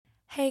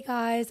Hey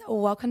guys,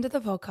 welcome to the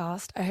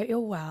podcast. I hope you're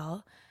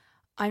well.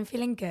 I'm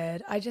feeling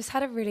good. I just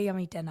had a really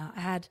yummy dinner.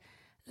 I had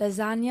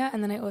lasagna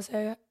and then I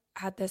also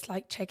had this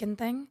like chicken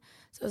thing.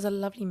 So it was a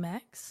lovely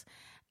mix.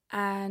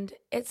 And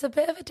it's a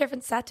bit of a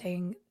different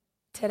setting.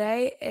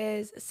 Today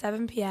is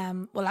 7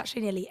 p.m., well,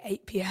 actually nearly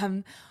 8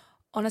 p.m.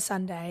 on a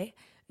Sunday.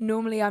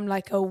 Normally I'm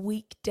like a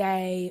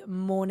weekday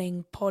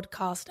morning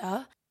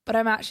podcaster, but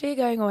I'm actually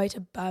going away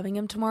to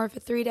Birmingham tomorrow for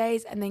 3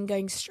 days and then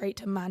going straight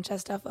to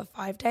Manchester for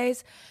 5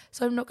 days.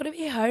 So I'm not going to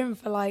be home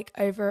for like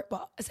I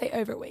say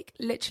over a week,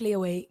 literally a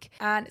week.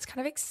 And it's kind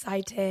of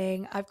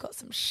exciting. I've got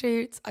some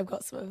shoots, I've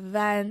got some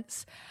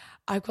events,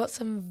 I've got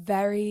some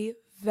very,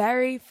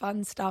 very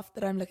fun stuff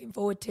that I'm looking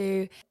forward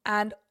to.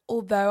 And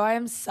although I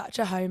am such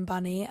a home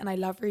bunny and I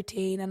love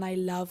routine and I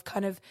love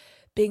kind of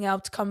being able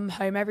to come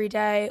home every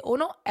day, or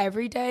not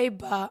every day,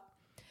 but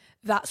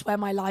that's where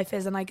my life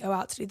is and I go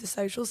out to do the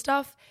social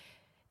stuff.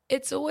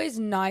 It's always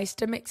nice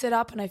to mix it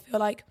up, and I feel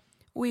like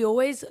we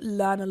always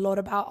learn a lot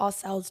about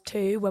ourselves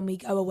too when we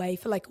go away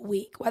for like a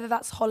week, whether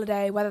that's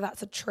holiday, whether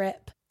that's a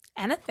trip,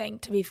 anything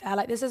to be fair.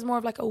 Like this is more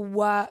of like a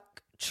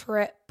work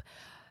trip,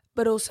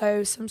 but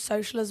also some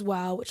social as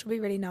well, which will be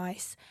really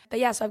nice. But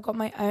yeah, so I've got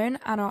my own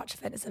Anna Archer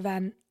Fitness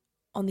event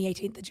on the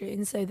 18th of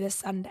June, so this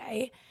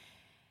Sunday,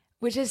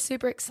 which is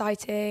super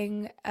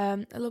exciting.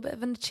 A little bit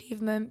of an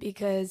achievement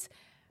because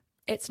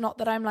it's not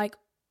that I'm like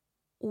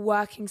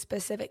working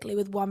specifically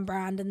with one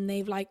brand and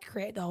they've like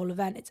created the whole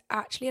event. It's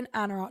actually an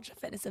Anna Archer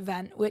Fitness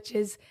event, which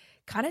is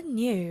kind of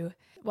new.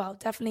 Well,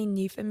 definitely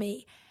new for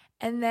me.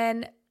 And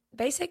then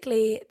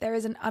basically there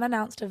is an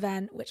unannounced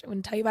event, which I'm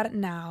going to tell you about it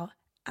now.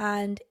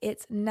 And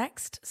it's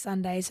next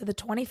Sunday, so the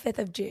 25th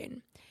of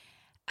June.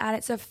 And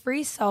it's a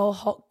Free Soul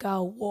Hot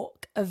Girl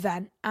Walk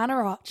event, Anna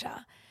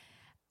Archer.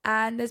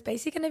 And there's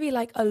basically going to be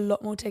like a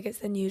lot more tickets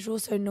than usual.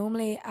 So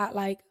normally at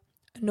like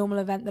a normal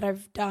event that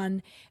I've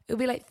done, it'll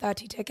be like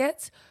 30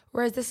 tickets,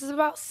 whereas this is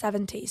about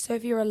 70. So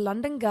if you're a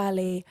London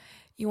girly,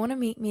 you want to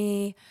meet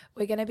me,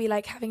 we're going to be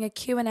like having a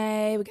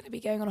Q&A, we're going to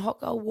be going on a hot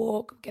girl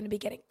walk, we're going to be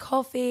getting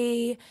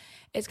coffee.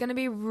 It's going to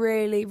be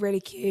really,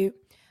 really cute.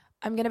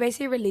 I'm going to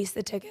basically release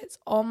the tickets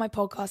on my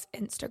podcast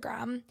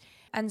Instagram.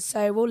 And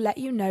so we'll let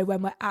you know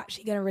when we're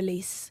actually going to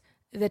release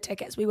the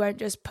tickets. We won't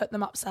just put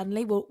them up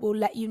suddenly. We'll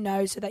let you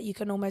know so that you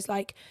can almost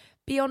like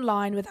be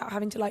online without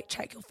having to like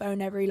check your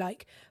phone every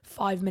like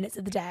 5 minutes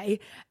of the day.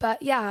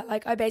 But yeah,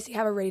 like I basically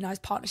have a really nice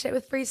partnership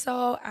with Free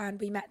Soul, and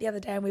we met the other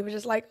day and we were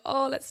just like,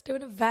 oh, let's do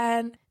an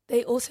event.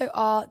 They also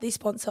are the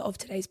sponsor of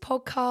today's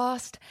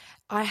podcast.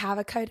 I have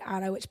a code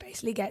Anna, which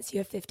basically gets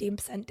you a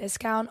 15%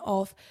 discount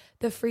off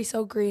the Free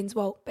Soul greens.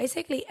 Well,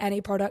 basically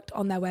any product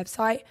on their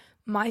website.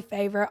 My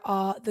favorite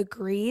are the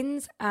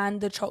greens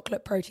and the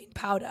chocolate protein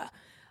powder.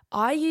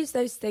 I use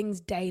those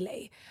things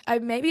daily. I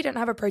maybe don't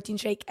have a protein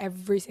shake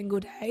every single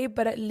day,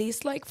 but at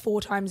least like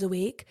 4 times a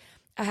week.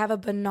 I have a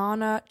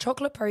banana,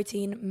 chocolate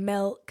protein,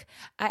 milk.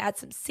 I add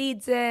some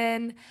seeds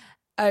in,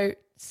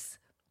 oats,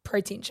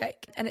 protein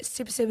shake. And it's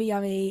super, super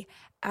yummy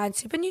and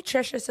super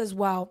nutritious as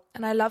well.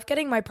 And I love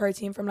getting my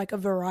protein from like a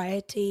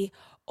variety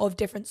of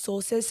different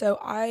sources. So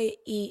I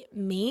eat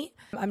meat.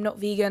 I'm not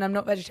vegan, I'm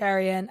not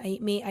vegetarian. I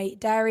eat meat, I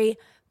eat dairy.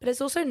 But it's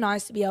also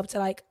nice to be able to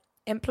like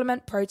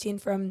implement protein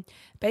from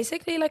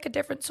basically like a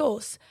different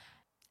source.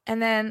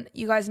 And then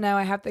you guys know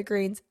I have the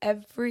greens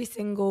every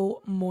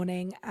single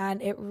morning,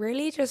 and it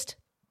really just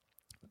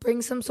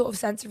brings some sort of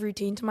sense of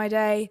routine to my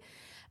day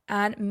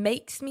and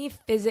makes me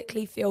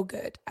physically feel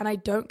good. And I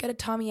don't get a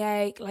tummy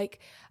ache. Like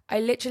I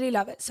literally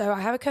love it. So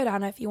I have a code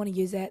Anna if you want to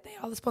use it. They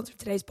are the sponsor of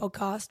today's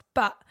podcast.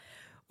 But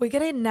we're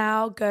going to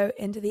now go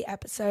into the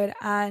episode,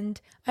 and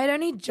I'd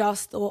only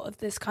just thought of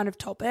this kind of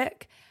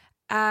topic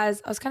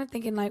as I was kind of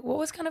thinking like, what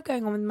was kind of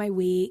going on with my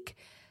week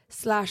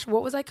 /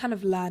 what was I kind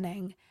of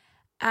learning?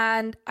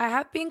 And I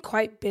have been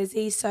quite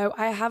busy, so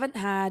I haven't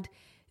had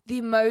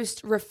the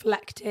most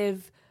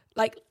reflective,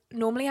 like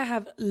normally I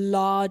have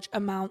large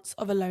amounts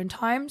of alone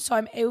time, so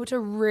I'm able to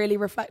really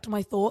reflect on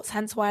my thoughts,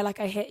 hence why like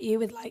I hit you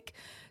with like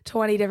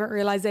 20 different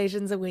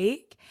realizations a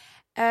week.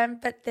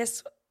 But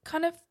this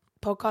kind of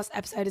podcast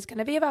episode is going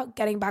to be about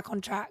getting back on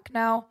track.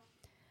 Now,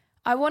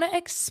 I want to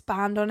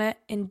expand on it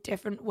in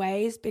different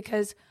ways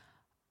because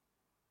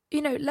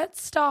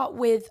let's start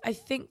with, I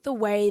think, the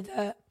way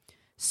that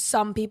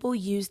some people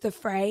use the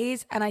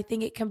phrase, and I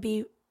think it can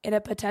be in a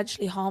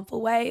potentially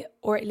harmful way,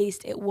 or at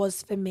least it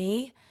was for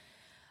me.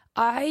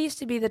 I used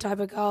to be the type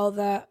of girl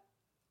that,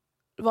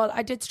 well,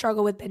 I did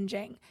struggle with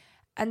binging.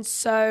 And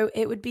so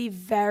it would be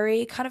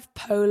very kind of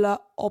polar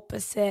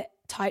opposite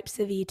types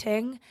of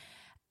eating.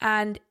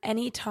 And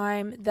any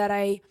time that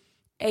I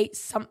ate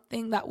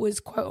something that was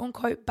quote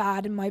unquote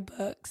bad in my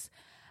books,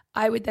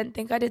 I would then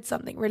think I did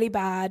something really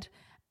bad,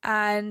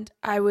 and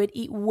I would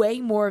eat way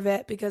more of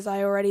it because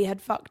I already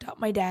had fucked up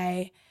my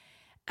day.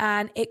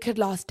 And it could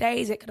last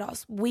days, it could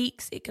last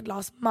weeks, it could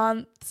last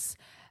months,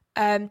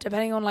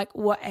 depending on like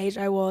what age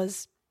I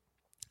was.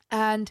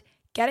 And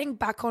getting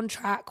back on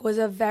track was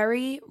a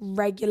very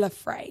regular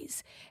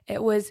phrase.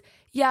 It was,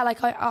 yeah,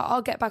 like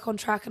I'll get back on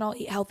track and I'll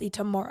eat healthy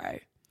tomorrow.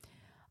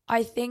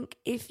 I think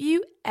if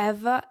you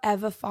ever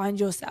find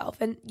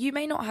yourself, and you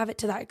may not have it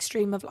to that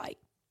extreme of like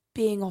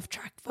being off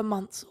track for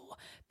months or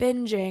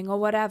binging or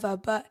whatever,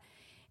 but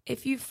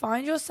if you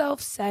find yourself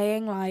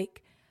saying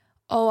like,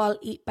 oh, I'll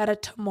eat better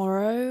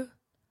tomorrow,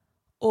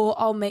 or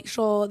I'll make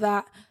sure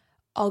that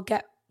I'll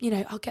get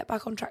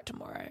back on track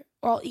tomorrow,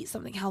 or I'll eat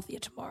something healthier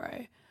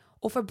tomorrow,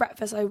 or for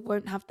breakfast I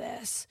won't have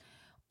this,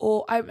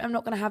 or I'm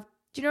not going to have,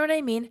 do you know what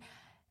I mean?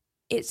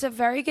 It's a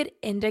very good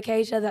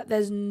indicator that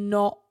there's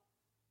not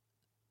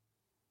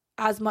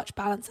as much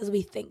balance as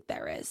we think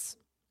there is.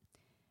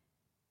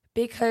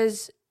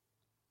 Because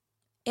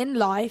in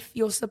life,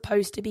 you're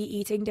supposed to be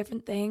eating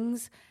different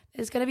things.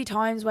 There's going to be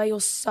times where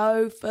you're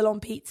so full on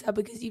pizza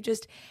because you've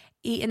just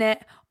eaten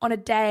it on a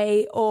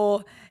day,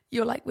 or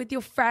you're like with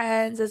your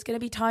friends. There's going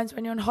to be times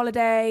when you're on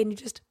holiday and you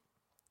just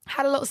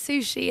had a lot of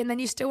sushi and then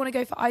you still want to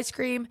go for ice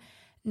cream.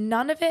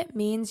 None of it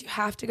means you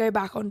have to go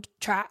back on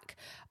track.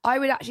 I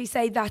would actually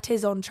say that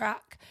is on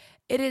track.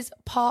 It is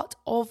part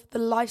of the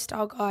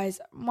lifestyle, guys.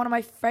 One of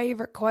my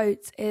favorite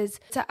quotes is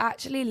to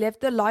actually live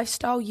the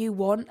lifestyle you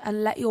want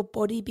and let your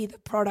body be the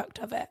product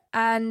of it.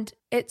 And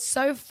it's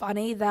so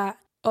funny that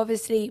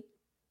obviously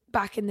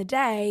back in the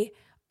day,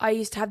 I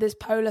used to have this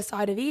polar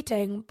side of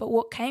eating, but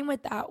what came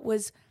with that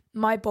was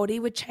my body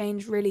would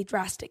change really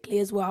drastically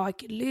as well. I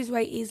could lose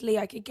weight easily,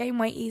 I could gain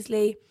weight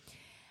easily.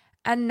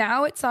 And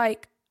now it's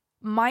like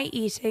my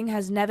eating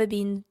has never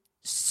been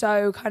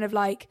so kind of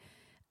like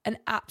an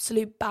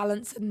absolute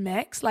balance and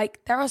mix.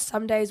 Like there are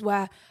some days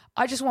where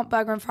I just want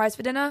burger and fries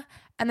for dinner,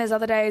 and there's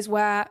other days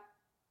where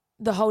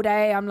the whole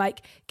day I'm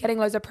like getting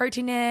loads of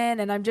protein in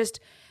and I'm just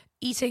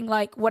eating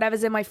like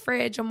whatever's in my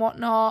fridge and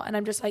whatnot, and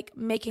I'm just like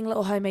making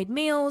little homemade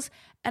meals,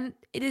 and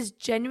it is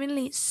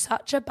genuinely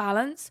such a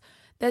balance.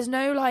 There's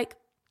no like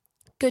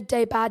good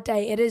day, bad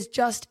day. It is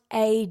just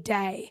a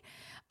day.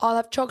 I'll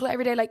have chocolate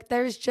every day. Like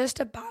there is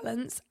just a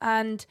balance,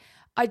 and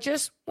I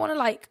just want to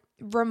like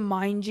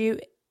remind you,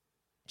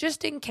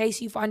 just in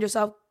case you find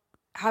yourself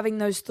having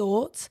those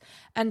thoughts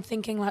and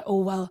thinking like,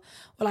 oh, well,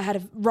 I had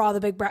a rather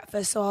big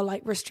breakfast, so I'll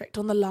like restrict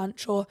on the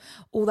lunch, or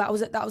that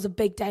was a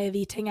big day of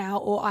eating out,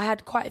 or I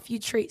had quite a few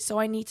treats, so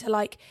I need to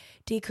like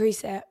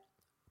decrease it.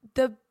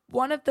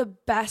 One of the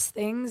best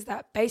things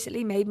that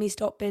basically made me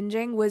stop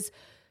binging was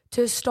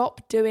to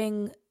stop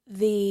doing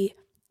the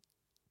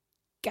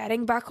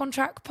getting back on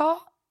track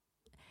part.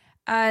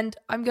 And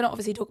I'm going to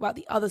obviously talk about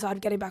the other side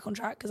of getting back on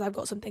track because I've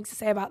got some things to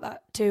say about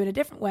that too in a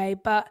different way.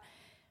 But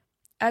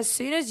as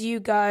soon as you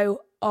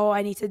go, oh,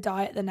 I need to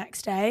diet the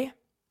next day,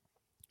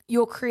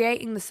 you're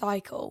creating the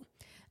cycle.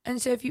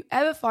 And so if you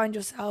ever find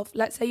yourself,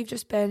 let's say you've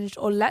just binged,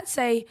 or let's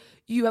say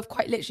you have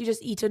quite literally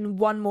just eaten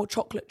one more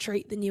chocolate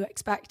treat than you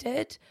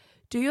expected,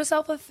 do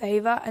yourself a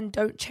favor and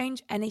don't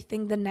change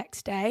anything the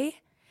next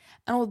day.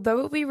 And although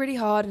it'll be really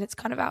hard and it's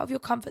kind of out of your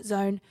comfort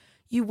zone,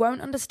 you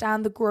won't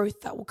understand the growth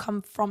that will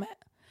come from it.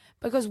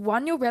 Because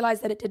one, you'll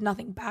realize that it did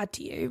nothing bad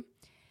to you.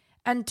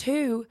 And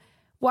two,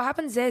 what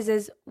happens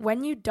is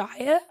when you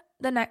diet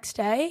the next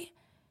day,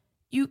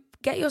 you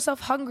get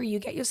yourself hungry, you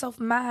get yourself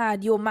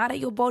mad, you're mad at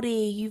your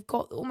body, you've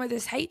got almost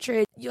this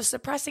hatred, you're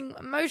suppressing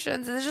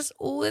emotions, and there's just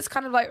all this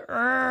kind of like,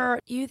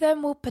 you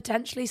then will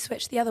potentially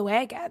switch the other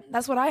way again.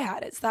 That's what I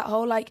had. It's that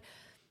whole like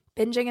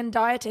binging and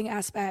dieting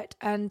aspect.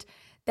 And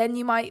then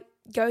you might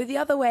go the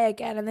other way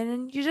again, and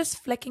then you're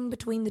just flicking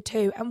between the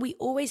two. And we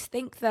always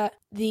think that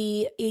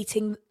the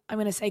eating, I'm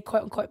going to say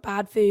quote unquote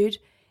bad food,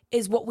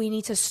 is what we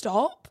need to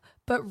stop.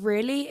 But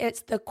really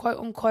it's the quote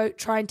unquote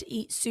trying to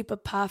eat super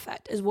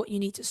perfect is what you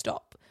need to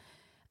stop.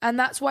 And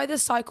that's why the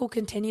cycle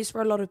continues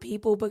for a lot of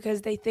people,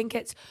 because they think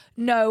it's,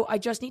 no, I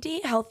just need to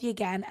eat healthy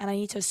again and I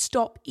need to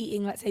stop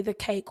eating, let's say, the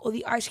cake or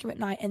the ice cream at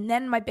night, and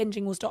then my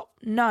binging will stop.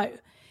 No,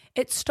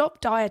 it's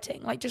stop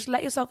dieting. Like just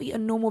let yourself eat a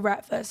normal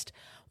breakfast,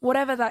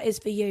 whatever that is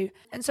for you.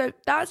 And so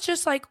that's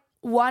just like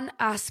one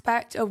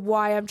aspect of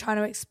why I'm trying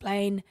to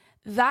explain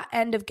that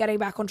end of getting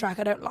back on track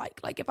I don't like.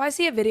 Like if I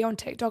see a video on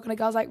TikTok and a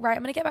girl's like, right,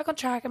 I'm going to get back on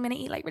track, I'm going to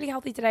eat like really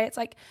healthy today. It's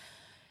like,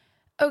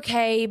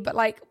 okay, but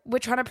like we're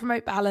trying to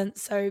promote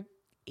balance. So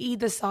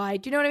either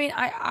side, do you know what I mean?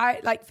 I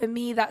like, for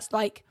me, that's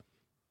like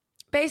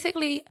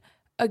basically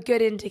a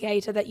good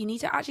indicator that you need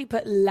to actually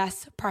put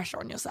less pressure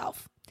on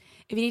yourself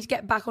if you need to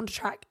get back on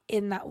track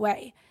in that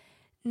way.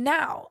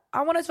 Now,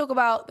 I want to talk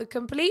about the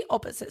complete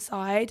opposite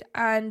side,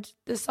 and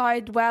the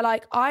side where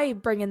like I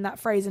bring in that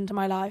phrase into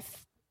my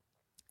life.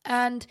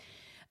 And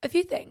a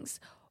few things.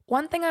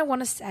 One thing I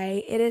want to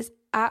say, it is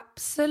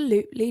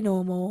absolutely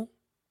normal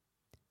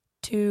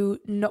to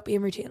not be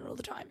in routine all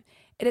the time.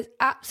 It is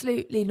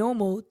absolutely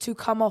normal to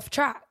come off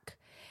track.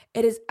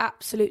 It is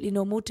absolutely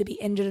normal to be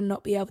injured and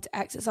not be able to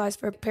exercise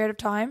for a period of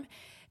time.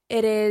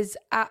 It is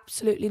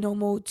absolutely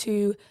normal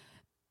to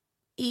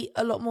eat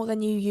a lot more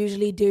than you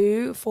usually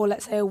do for,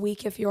 let's say, a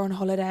week if you're on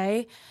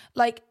holiday.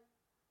 Like,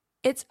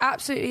 it's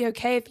absolutely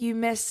okay if you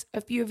miss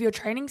a few of your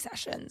training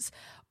sessions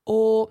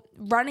or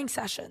running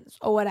sessions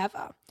or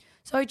whatever.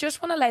 So I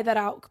just want to lay that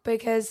out,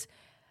 because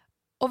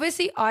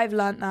obviously I've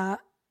learned that,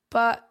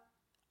 but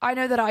I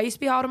know that I used to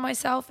be hard on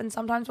myself, and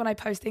sometimes when I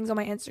post things on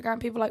my Instagram,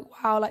 people are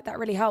like, wow, like that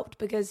really helped,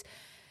 because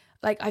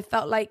Like, I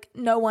felt like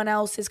no one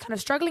else is kind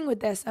of struggling with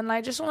this. And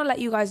I just want to let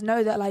you guys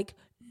know that, like,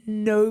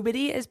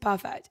 nobody is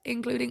perfect,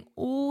 including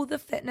all the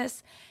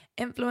fitness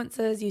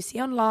influencers you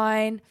see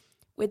online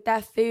with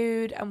their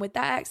food and with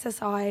their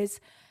exercise.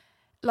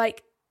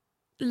 Like,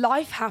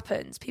 life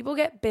happens. People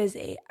get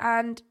busy.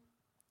 And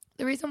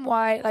the reason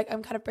why, like,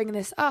 I'm kind of bringing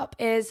this up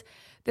is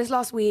this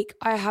last week,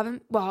 I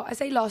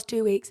say last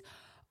 2 weeks,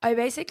 I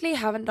basically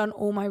haven't done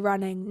all my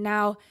running.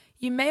 Now,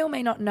 you may or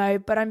may not know,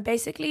 but I'm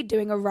basically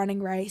doing a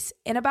running race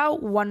in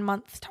about 1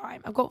 month's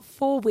time. I've got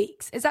 4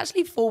 weeks. It's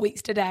actually 4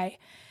 weeks today.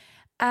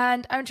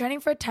 And I'm training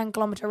for a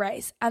 10-kilometer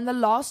race. And the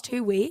last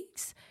 2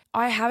 weeks,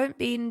 I haven't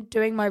been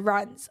doing my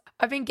runs.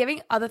 I've been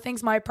giving other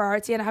things my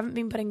priority, and I haven't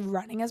been putting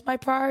running as my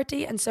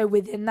priority. And so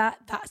within that,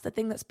 that's the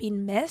thing that's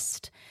been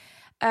missed.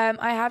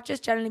 I have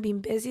just generally been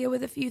busier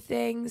with a few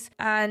things.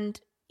 And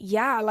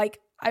yeah,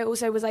 like, I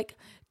also was like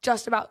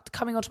just about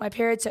coming onto my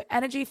period, so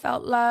energy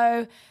felt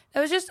low.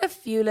 There was just a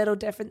few little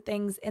different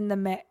things in the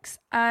mix.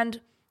 And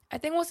I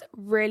think what's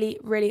really,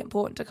 really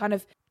important to kind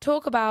of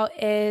talk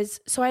about is,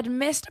 so I'd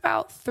missed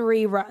about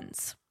 3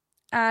 runs,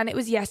 and it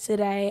was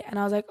yesterday, and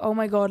I was like, oh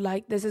my God,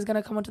 like, this is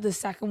going to come onto the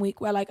second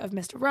week where, like, I've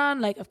missed a run,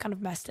 like, I've kind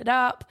of messed it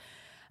up.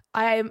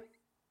 I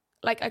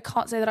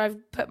can't say that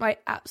I've put my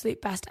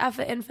absolute best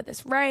effort in for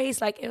this race.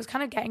 Like, it was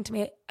kind of getting to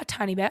me a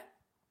tiny bit.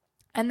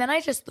 And then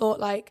I just thought,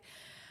 like,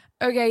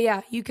 okay,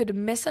 yeah, you could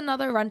miss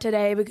another run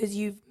today because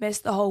you've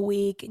missed the whole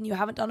week and you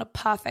haven't done a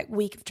perfect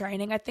week of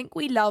training. I think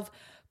we love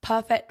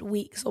perfect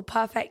weeks or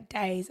perfect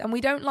days, and we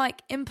don't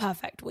like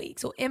imperfect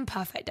weeks or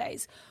imperfect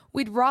days.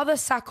 We'd rather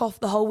sack off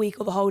the whole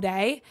week or the whole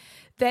day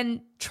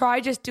than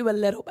try just do a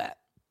little bit.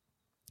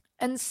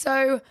 And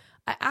so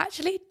I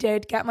actually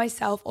did get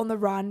myself on the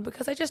run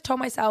because I just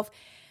told myself,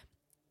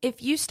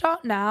 if you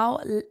start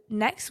now,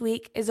 next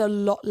week is a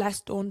lot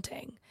less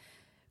daunting.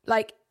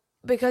 Like,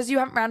 because you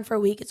haven't ran for a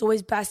week, it's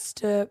always best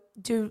to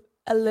do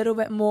a little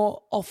bit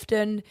more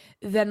often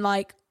than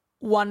like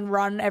one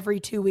run every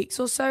 2 weeks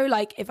or so.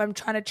 Like, if I'm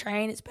trying to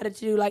train, it's better to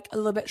do like a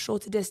little bit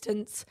shorter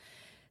distance,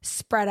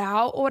 spread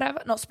out or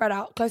whatever. Not spread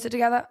out, closer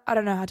together. I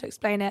don't know how to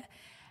explain it.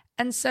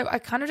 And so I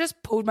kind of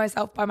just pulled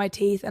myself by my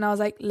teeth, and I was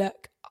like,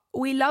 look,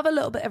 we love a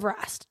little bit of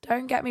rest.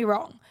 Don't get me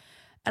wrong.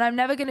 And I'm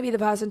never going to be the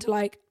person to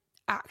like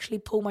actually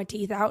pull my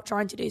teeth out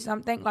trying to do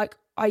something. Like,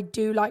 I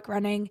do like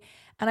running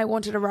and I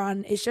wanted to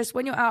run. It's just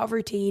when you're out of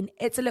routine,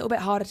 it's a little bit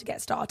harder to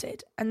get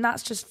started. And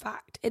that's just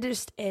fact. It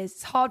just is.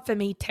 It's hard for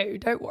me too.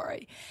 Don't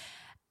worry.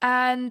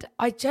 And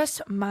I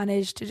just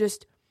managed to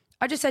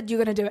I just said,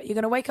 you're going to do it. You're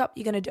going to wake up.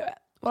 You're going to do it.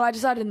 Well, I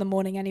decided in the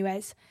morning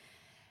anyways.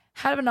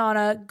 Had a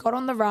banana, got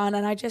on the run,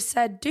 and I just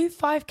said, do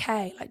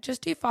 5K. Like,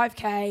 just do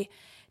 5K.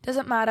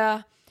 Doesn't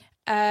matter.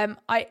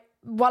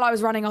 While I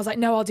was running, I was like,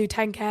 no, I'll do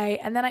 10K.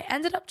 And then I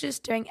ended up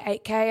just doing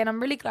 8K. And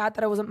I'm really glad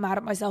that I wasn't mad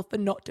at myself for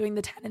not doing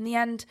the 10 in the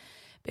end,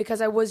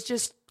 because I was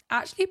just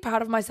actually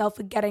proud of myself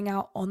for getting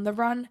out on the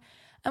run.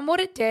 And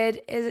what it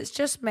did is it's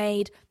just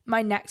made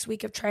my next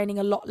week of training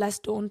a lot less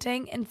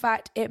daunting. In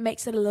fact, it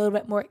makes it a little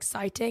bit more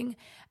exciting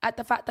at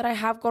the fact that I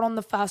have got on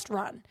the first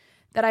run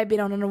that I've been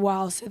on in a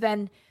while. So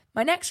then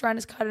my next run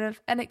is kind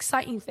of an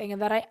exciting thing,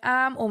 and that I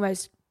am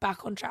almost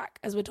back on track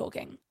as we're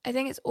talking. I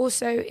think it's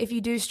also, if you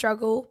do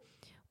struggle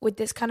with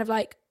this kind of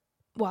like,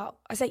 well,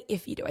 I say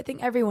if you do, I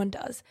think everyone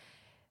does,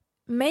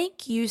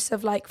 make use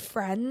of like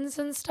friends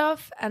and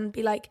stuff and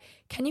be like,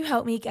 can you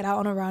help me get out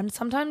on a run?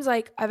 Sometimes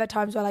like I've had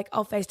times where like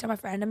I'll FaceTime my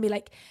friend and be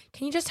like,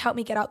 can you just help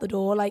me get out the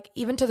door? Like,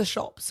 even to the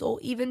shops, or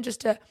even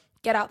just to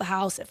get out the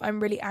house if I'm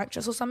really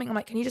anxious or something. I'm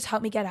like, can you just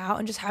help me get out?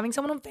 And just having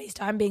someone on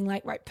FaceTime being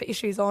like, right, put your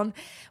shoes on,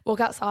 walk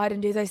outside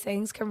and do those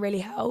things can really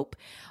help.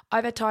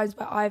 I've had times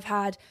where I've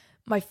had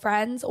my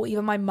friends or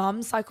even my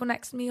mum cycle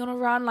next to me on a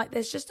run. Like,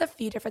 there's just a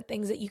few different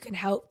things that you can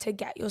help to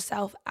get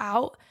yourself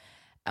out.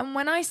 And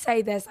when I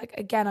say this, like,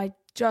 again, I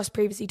just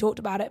previously talked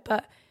about it,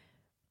 but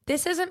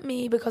this isn't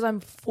me because I'm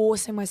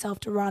forcing myself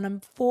to run.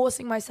 I'm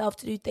forcing myself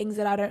to do things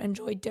that I don't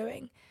enjoy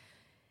doing.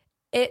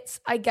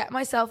 I get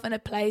myself in a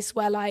place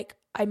where like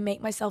I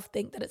make myself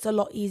think that it's a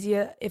lot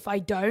easier if I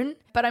don't,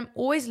 but I'm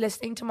always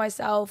listening to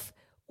myself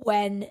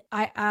when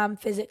I am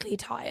physically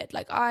tired.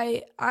 Like,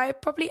 I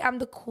probably am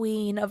the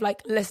queen of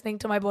like listening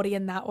to my body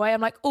in that way.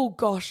 I'm like, oh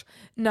gosh,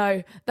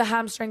 no, the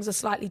hamstrings are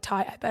slightly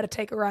tight. I better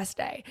take a rest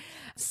day.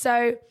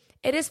 So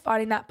it is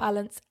finding that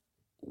balance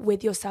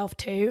with yourself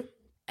too.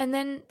 And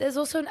then there's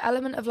also an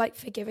element of like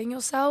forgiving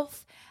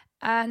yourself.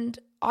 And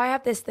I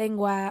have this thing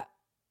where,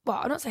 well,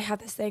 I'm not saying I have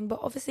this thing, but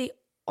obviously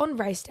on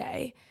race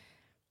day,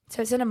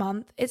 so it's in a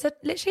month, it's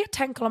literally a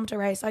 10-kilometer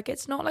race. Like,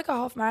 it's not like a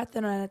half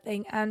marathon or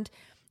anything. And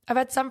I've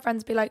had some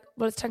friends be like,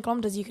 well, it's 10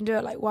 kilometers, you can do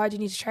it. Like, why do you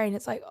need to train?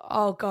 It's like,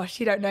 oh gosh,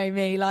 you don't know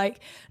me. Like,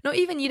 not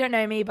even you don't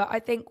know me, but I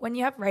think when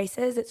you have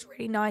races, it's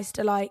really nice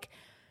to like,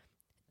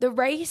 the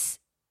race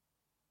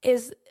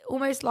is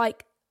almost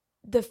like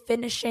the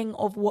finishing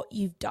of what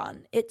you've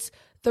done. It's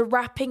the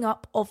wrapping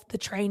up of the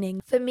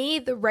training. For me,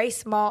 the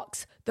race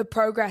marks the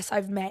progress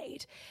I've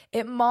made.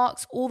 It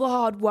marks all the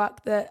hard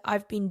work that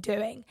I've been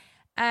doing.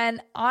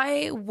 And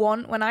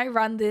when I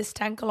run this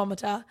 10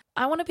 kilometer,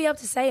 I want to be able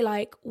to say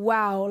like,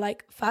 wow,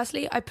 like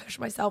firstly, I pushed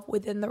myself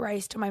within the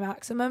race to my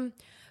maximum,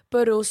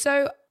 but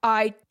also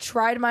I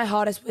tried my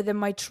hardest within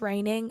my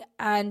training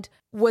and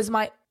was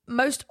my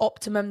most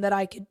optimum that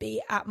I could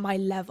be at my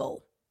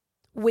level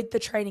with the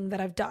training that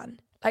I've done.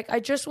 Like, I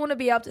just want to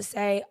be able to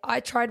say I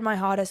tried my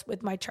hardest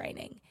with my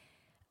training.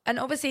 And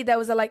obviously there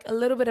was a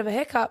little bit of a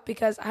hiccup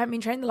because I haven't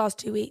been training the last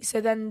 2 weeks. So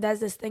then there's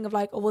this thing of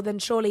like, oh, well then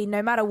surely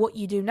no matter what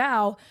you do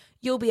now,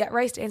 you'll be at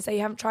race day and say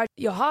you haven't tried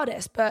your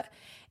hardest. But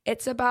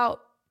it's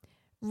about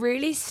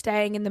really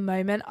staying in the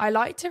moment. I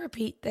like to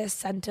repeat this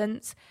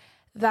sentence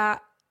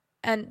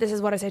and this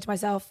is what I say to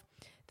myself,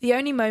 the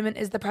only moment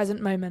is the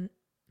present moment.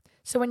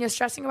 So when you're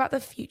stressing about the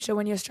future,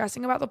 when you're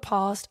stressing about the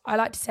past, I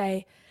like to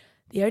say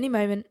the only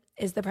moment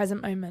is the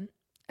present moment.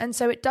 And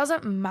so it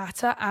doesn't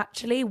matter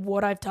actually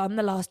what I've done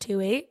the last 2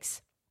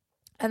 weeks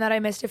and that I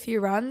missed a few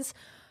runs,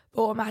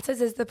 but what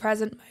matters is the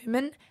present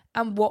moment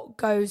and what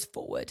goes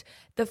forward.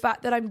 The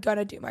fact that I'm going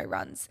to do my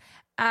runs.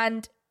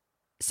 And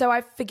so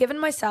I've forgiven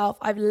myself.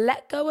 I've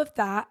let go of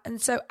that.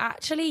 And so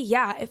actually,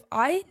 yeah, if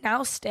I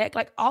now stick,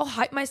 like I'll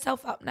hype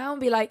myself up now and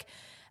be like,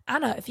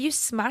 Anna, if you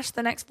smash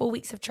the next 4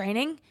 weeks of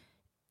training,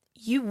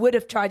 you would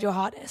have tried your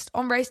hardest.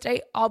 On race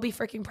day, I'll be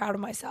freaking proud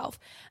of myself.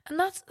 And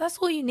that's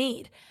all you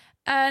need.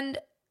 And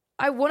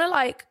I want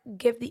to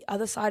give the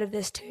other side of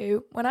this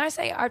too. When I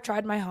say I've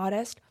tried my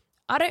hardest,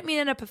 I don't mean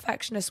in a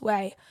perfectionist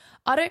way.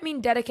 I don't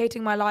mean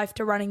dedicating my life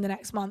to running the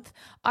next month.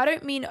 I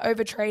don't mean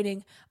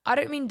overtraining. I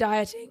don't mean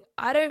dieting.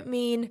 I don't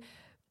mean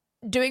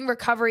doing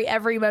recovery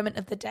every moment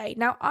of the day.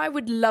 Now, I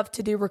would love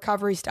to do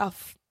recovery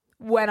stuff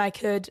when I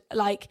could,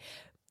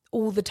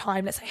 all the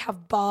time. Let's say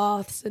have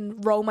baths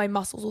and roll my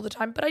muscles all the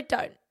time, but I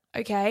don't,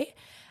 okay?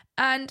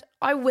 And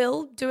I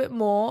will do it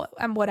more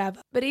and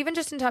whatever. But even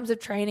just in terms of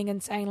training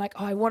and saying oh,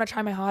 I want to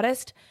try my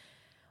hardest,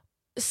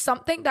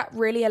 something that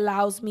really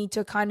allows me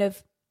to kind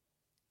of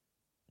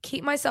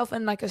keep myself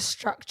in a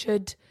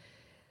structured,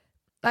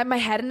 my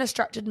head in a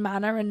structured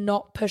manner and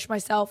not push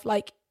myself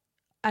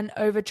and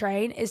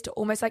overtrain is to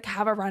almost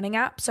have a running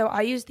app. So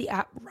I use the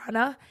app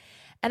Runner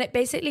and it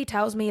basically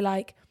tells me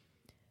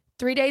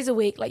 3 days a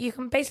week, you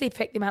can basically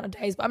pick the amount of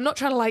days, but I'm not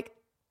trying to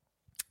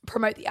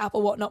promote the app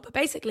or whatnot. But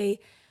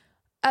basically,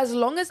 as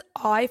long as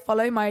I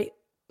follow my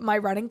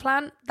running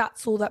plan,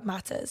 that's all that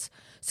matters.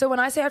 So when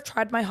I say I've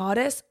tried my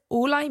hardest,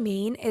 all I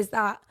mean is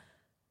that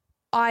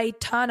I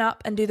turn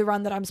up and do the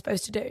run that I'm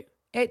supposed to do.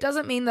 It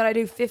doesn't mean that I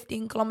do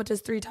 15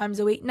 kilometers 3 times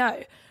a week.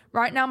 No.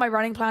 Right now, my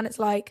running plan, it's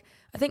I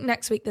think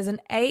next week there's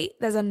an 8,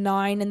 there's a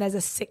 9, and there's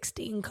a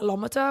 16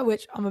 kilometer,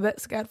 which I'm a bit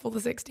scared for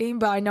the 16,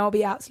 but I know I'll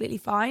be absolutely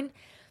fine.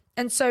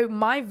 And so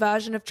my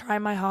version of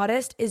trying my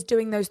hardest is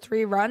doing those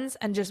 3 runs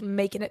and just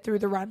making it through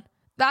the run.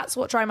 That's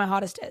what trying my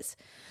hardest is.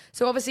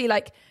 So obviously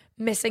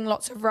missing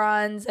lots of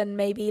runs and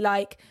maybe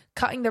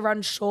cutting the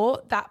run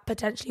short, that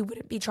potentially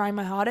wouldn't be trying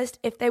my hardest.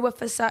 If they were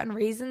for certain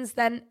reasons,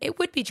 then it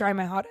would be trying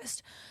my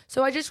hardest.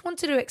 So I just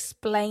wanted to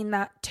explain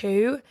that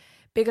too,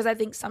 because I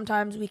think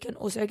sometimes we can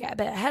also get a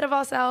bit ahead of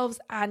ourselves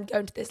and go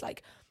into this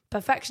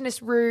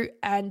perfectionist route.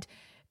 And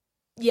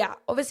yeah,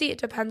 obviously it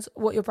depends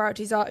what your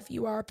priorities are. If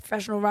you are a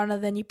professional runner,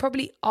 then you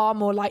probably are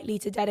more likely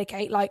to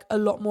dedicate a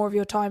lot more of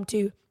your time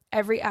to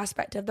every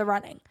aspect of the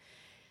running.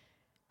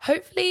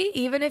 Hopefully,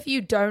 even if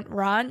you don't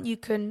run, you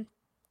can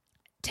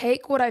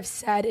take what I've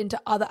said into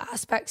other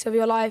aspects of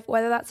your life,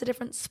 whether that's a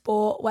different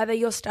sport, whether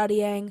you're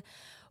studying,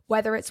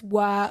 whether it's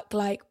work,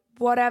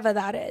 whatever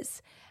that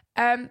is.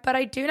 But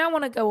I do now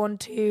want to go on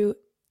to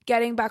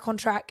getting back on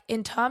track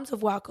in terms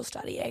of work or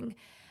studying.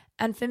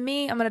 And for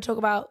me, I'm going to talk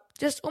about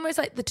just almost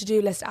the to-do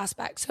list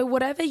aspect. So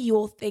whatever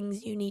your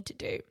things you need to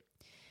do.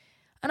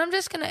 And I'm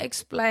just going to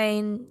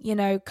explain,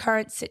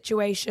 current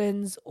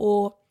situations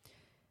or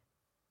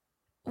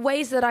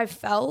ways that I've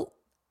felt,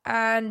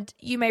 and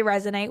you may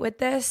resonate with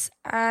this.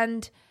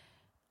 And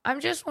I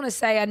just want to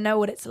say I know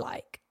what it's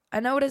like. I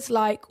know what it's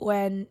like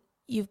when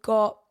you've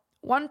got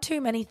one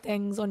too many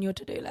things on your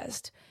to-do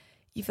list.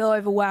 You feel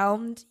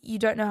overwhelmed. You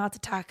don't know how to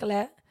tackle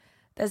it.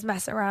 There's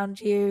mess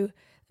around you,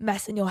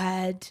 mess in your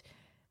head.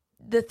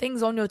 The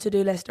things on your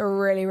to-do list are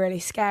really, really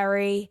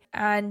scary.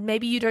 And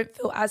maybe you don't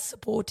feel as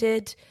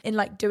supported in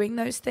doing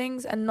those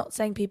things. And not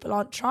saying people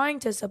aren't trying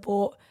to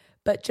support,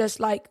 but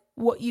just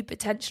what you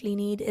potentially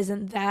need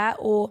isn't there,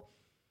 or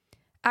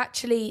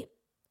actually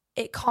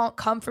it can't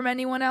come from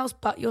anyone else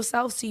but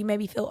yourself. So you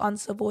maybe feel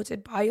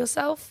unsupported by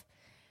yourself.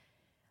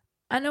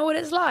 I know what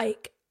it's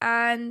like.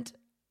 And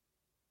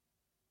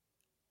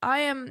I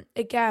am,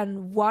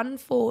 again, one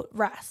for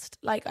rest.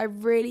 I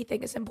really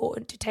think it's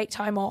important to take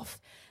time off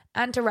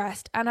and to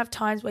rest and have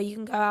times where you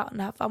can go out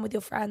and have fun with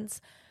your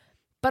friends.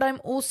 But I'm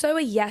also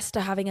a yes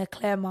to having a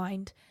clear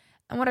mind.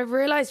 And what I've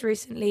realized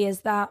recently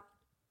is that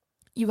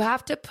you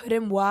have to put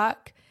in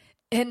work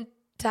into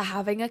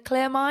having a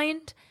clear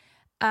mind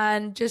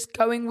and just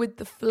going with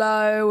the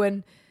flow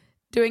and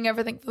doing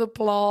everything for the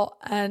plot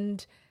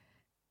and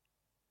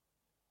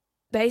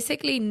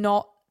basically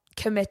not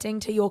committing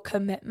to your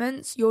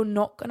commitments. You're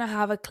not going to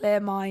have a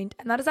clear mind.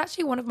 And that is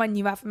actually one of my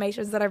new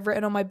affirmations that I've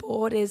written on my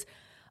board is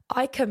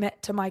I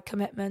commit to my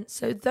commitments.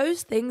 So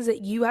those things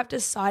that you have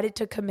decided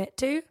to commit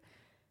to,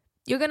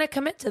 you're going to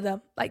commit to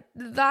them. Like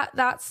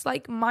that's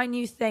like my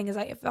new thing is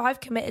like, if I've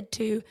committed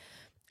to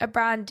a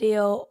brand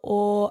deal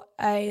or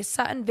a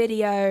certain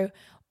video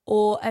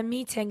or a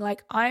meeting,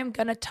 like I'm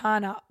going to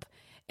turn up.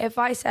 If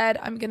I said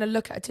I'm going to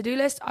look at a to-do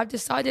list, I've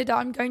decided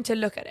I'm going to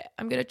look at it.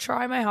 I'm going to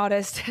try my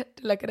hardest to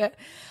look at it.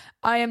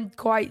 I am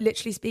quite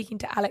literally speaking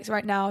to Alex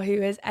right now, who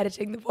is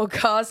editing the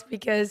podcast,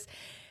 because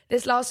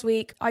this last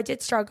week I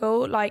did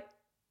struggle, like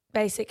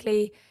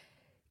basically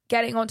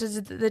getting onto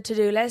the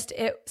to-do list.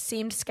 It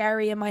seemed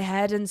scary in my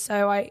head, and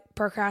so I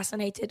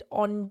procrastinated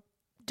on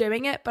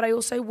doing it, but I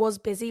also was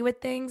busy with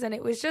things and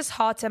it was just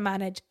hard to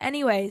manage.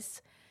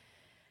 Anyways,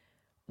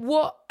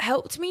 what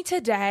helped me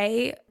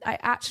today, I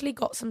actually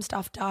got some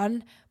stuff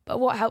done, but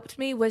what helped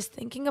me was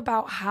thinking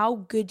about how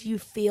good you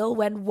feel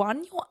when,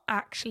 one, you're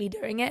actually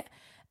doing it,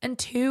 and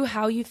two,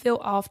 how you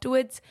feel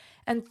afterwards,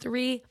 and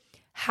three,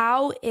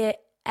 how it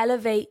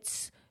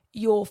elevates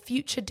your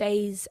future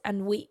days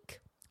and week.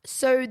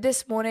 So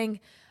this morning,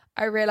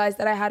 I realized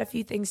that I had a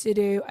few things to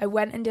do. I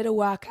went and did a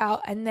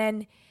workout, and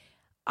then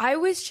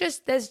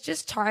there's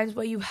just times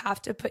where you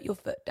have to put your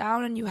foot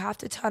down and you have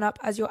to turn up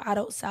as your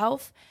adult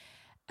self.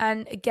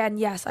 And again,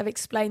 yes, I've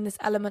explained this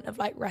element of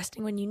like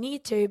resting when you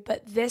need to,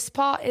 but this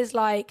part is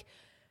like,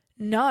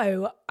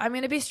 no, I'm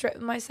going to be strict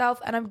with myself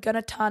and I'm going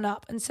to turn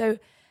up. And so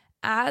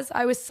as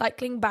I was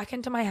cycling back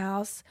into my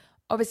house,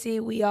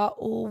 obviously we are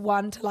all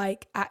one to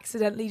like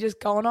accidentally just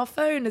go on our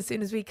phone as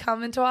soon as we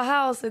come into our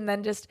house and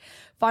then just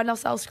find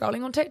ourselves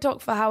scrolling on TikTok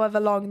for however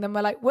long. And then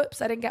we're like,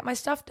 whoops, I didn't get my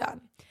stuff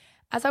done.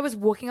 As I was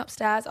walking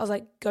upstairs, I was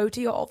like, go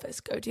to your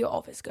office, go to your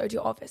office, go to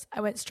your office.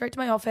 I went straight to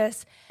my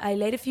office. I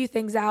laid a few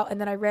things out,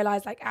 and then I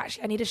realized like,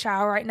 actually, I need a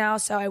shower right now.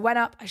 So I went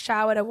up, I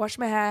showered, I washed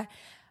my hair.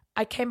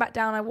 I came back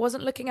down. I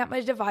wasn't looking at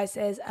my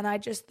devices, and I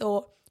just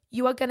thought,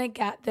 you are going to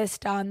get this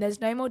done.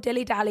 There's no more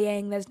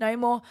dilly-dallying. There's no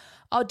more,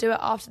 I'll do it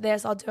after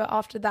this, I'll do it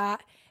after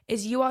that.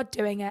 Is you are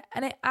doing it.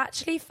 And it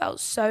actually felt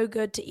so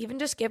good to even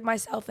just give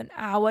myself an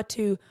hour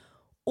to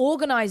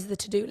organize the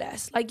to-do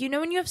list. Like, you know,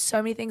 when you have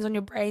so many things on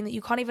your brain that you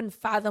can't even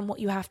fathom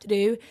what you have to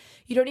do,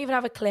 you don't even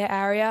have a clear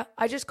area.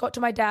 I just got to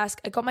my desk,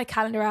 I got my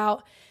calendar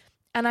out,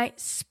 and I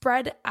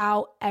spread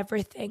out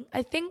everything.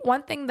 I think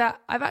one thing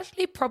that I've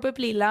actually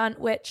probably learned,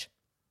 which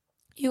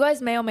you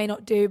guys may or may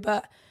not do,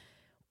 but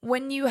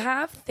when you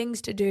have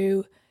things to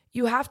do,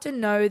 you have to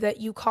know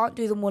that you can't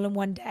do them all in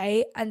one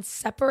day, and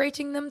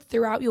separating them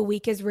throughout your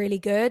week is really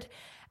good.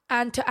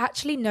 And to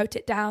actually note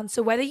it down.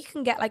 So whether you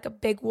can get like a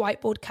big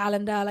whiteboard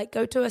calendar, like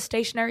go to a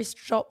stationery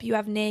shop you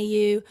have near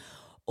you,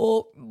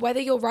 or whether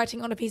you're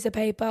writing on a piece of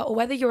paper, or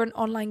whether you're an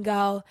online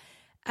girl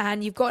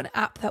and you've got an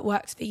app that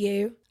works for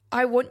you,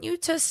 I want you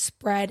to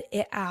spread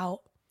it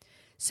out.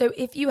 So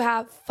if you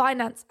have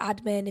finance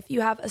admin, if you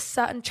have a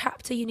certain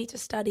chapter you need to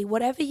study,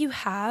 whatever you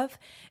have,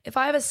 if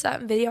I have a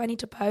certain video I need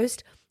to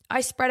post,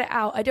 I spread it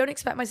out. I don't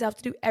expect myself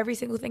to do every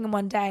single thing in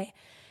one day.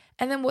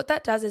 And then what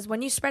that does is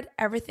when you spread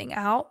everything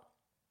out,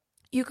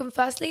 you can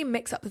firstly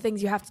mix up the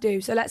things you have to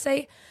do. So let's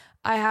say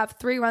I have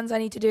 3 runs I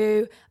need to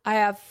do. I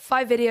have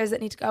 5 videos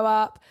that need to go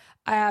up.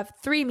 I have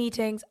 3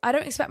 meetings. I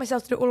don't expect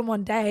myself to do it all in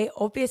one day,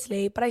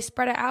 obviously, but I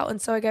spread it out. And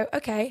so I go,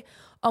 okay,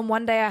 on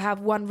one day I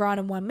have 1 run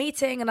and 1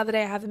 meeting. Another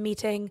day I have a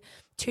meeting,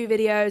 2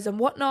 videos and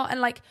whatnot. And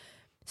like,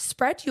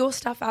 spread your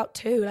stuff out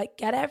too. Like,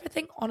 get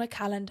everything on a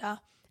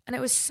calendar. And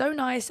it was so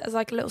nice as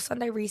like a little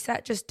Sunday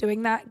reset, just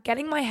doing that,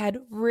 getting my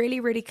head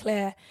really, really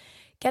clear.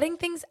 Getting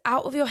things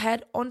out of your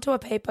head onto a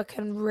paper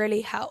can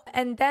really help.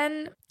 And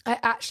then I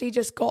actually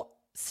just got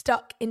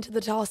stuck into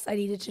the tasks I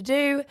needed to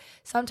do.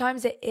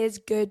 Sometimes it is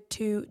good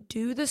to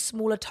do the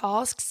smaller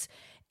tasks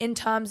in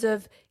terms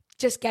of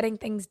just getting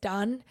things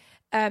done.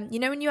 You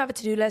know, when you have a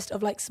to-do list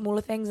of like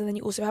smaller things, and then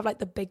you also have like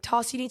the big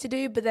tasks you need to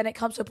do, but then it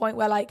comes to a point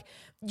where like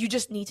you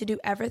just need to do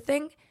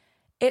everything.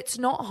 It's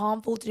not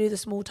harmful to do the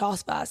small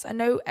task first. I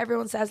know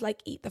everyone says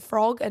like eat the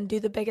frog and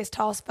do the biggest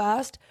task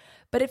first,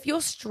 but if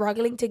you're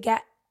struggling to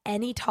get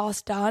any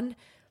task done,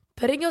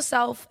 putting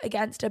yourself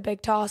against a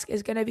big task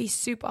is going to be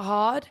super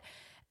hard.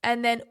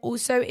 And then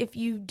also if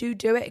you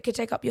do it, it could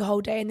take up your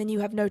whole day and then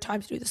you have no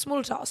time to do the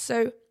smaller tasks.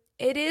 So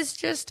it is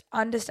just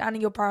understanding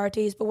your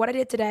priorities. But what I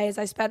did today is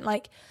I spent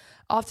like,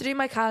 after doing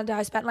my calendar,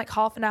 I spent like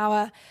half an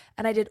hour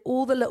and I did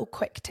all the little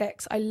quick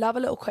ticks. I love a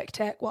little quick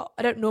tick. Well,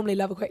 I don't normally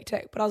love a quick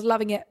tick, but I was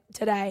loving it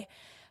today,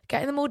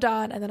 getting them all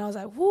done. And then I was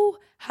like, woo,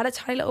 had a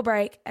tiny little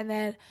break. And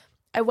then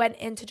I went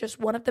into just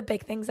one of the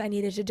big things I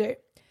needed to do.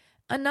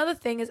 Another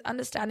thing is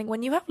understanding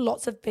when you have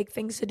lots of big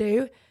things to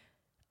do,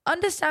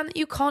 understand that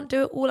you can't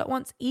do it all at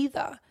once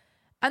either.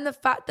 And the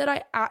fact that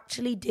I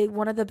actually did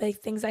one of the big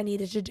things I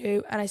needed to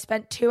do, and I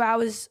spent 2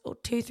 hours or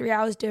 3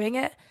 hours doing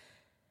it,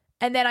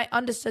 and then I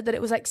understood that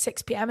it was like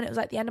 6 p.m. and it was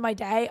like the end of my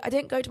day. I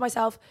didn't go to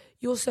myself,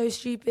 you're so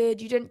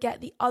stupid, you didn't get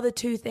the other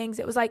 2 things.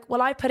 It was like,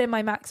 well, I put in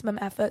my maximum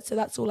effort, so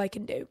that's all I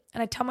can do.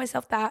 And I tell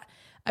myself that.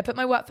 I put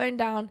my work phone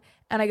down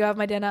and I go have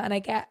my dinner and I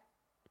get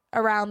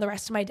around the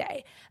rest of my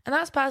day. And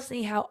that's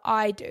personally how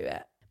I do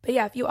it. But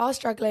yeah, if you are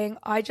struggling,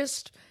 I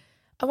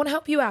want to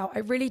help you out. I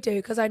really do,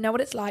 because I know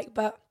what it's like.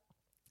 But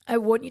I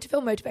want you to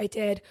feel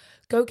motivated.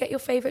 Go get your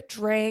favorite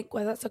drink,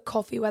 whether that's a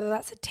coffee, whether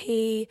that's a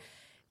tea.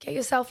 Get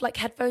yourself like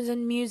headphones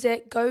and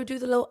music. Go do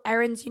the little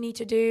errands you need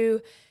to do.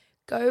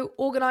 Go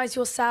organize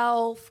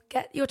yourself.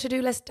 Get your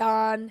to-do list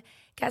done.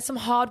 Get some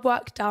hard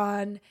work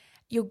done.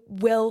 You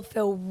will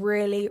feel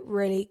really,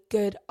 really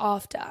good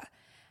after.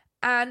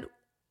 And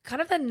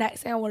kind of the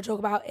next thing I want to talk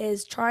about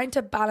is trying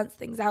to balance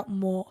things out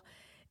more.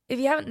 If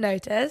you haven't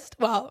noticed,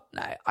 well,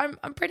 no,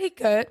 I'm pretty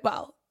good.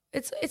 Well,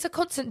 it's a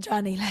constant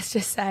journey, let's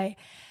just say.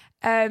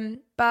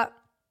 But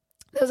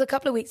there was a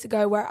couple of weeks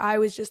ago where I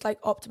was just like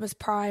Optimus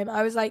Prime.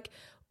 I was like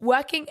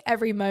working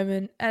every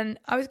moment and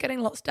I was getting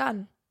lots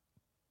done.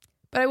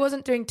 But I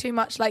wasn't doing too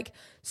much like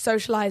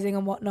socializing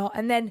and whatnot.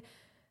 And then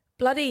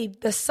bloody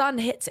the sun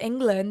hits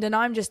England and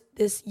I'm just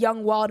this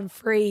young, wild and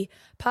free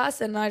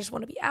person. And I just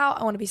want to be out.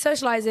 I want to be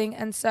socializing.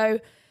 And so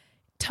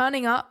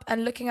turning up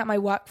and looking at my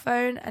work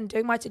phone and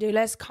doing my to-do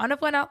list kind of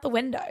went out the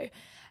window.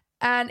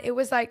 And it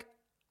was like,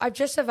 I've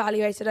just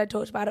evaluated, I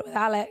talked about it with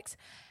Alex,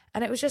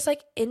 and it was just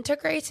like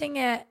integrating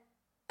it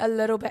a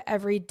little bit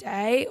every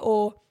day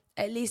or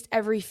at least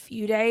every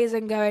few days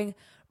and going,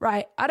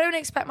 right, I don't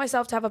expect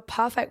myself to have a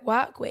perfect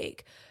work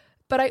week,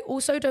 but I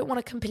also don't want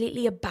to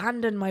completely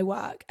abandon my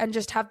work and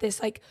just have this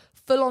like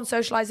full-on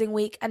socializing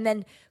week and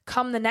then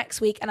come the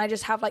next week and I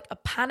just have like a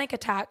panic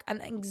attack,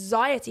 an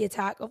anxiety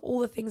attack of all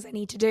the things I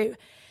need to do.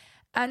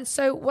 And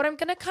so what I'm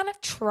going to kind of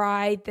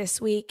try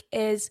this week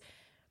is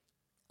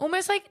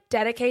almost like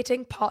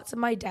dedicating parts of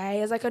my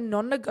day as like a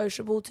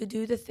non-negotiable to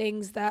do the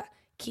things that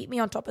keep me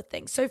on top of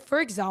things. So for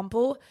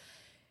example,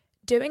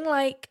 doing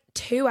like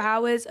 2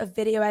 hours of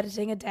video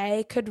editing a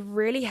day could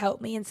really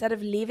help me instead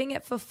of leaving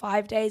it for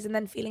 5 days and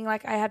then feeling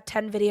like I had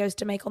 10 videos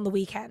to make on the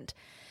weekend.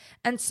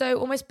 And so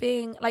almost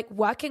being like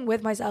working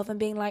with myself and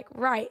being like,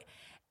 right,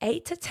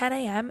 8 to 10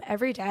 a.m.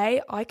 every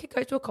day, I could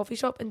go to a coffee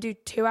shop and do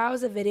 2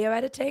 hours of video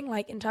editing,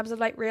 like in terms of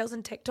like reels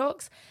and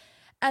TikToks.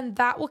 And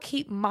that will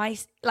keep my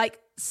like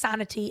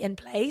sanity in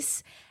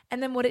place.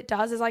 And then what it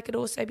does is I could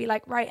also be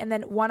like, right, and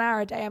then 1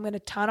 hour a day, I'm going to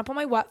turn up on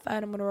my work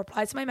phone. I'm going to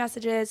reply to my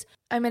messages.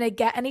 I'm going to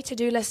get any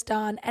to-do list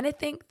done.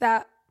 Anything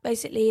that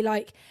basically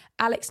like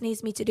Alex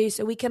needs me to do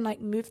so we can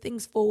like move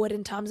things forward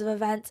in terms of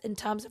events, in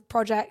terms of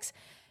projects,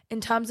 in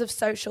terms of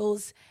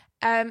socials.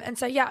 And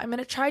so, yeah, I'm going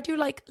to try do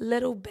like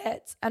little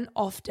bits and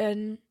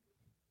often.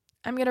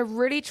 I'm going to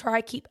really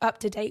try keep up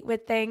to date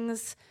with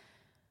things.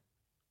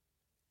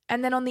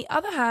 And then on the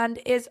other hand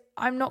is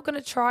I'm not going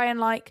to try and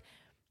like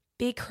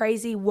be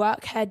crazy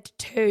workhead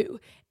too.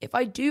 If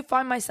I do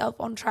find myself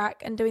on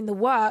track and doing the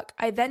work,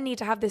 I then need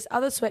to have this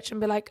other switch and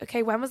be like,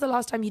 okay, when was the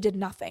last time you did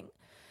nothing?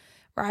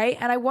 Right?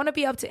 And I want to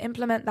be able to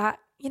implement that,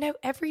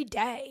 every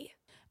day.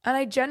 And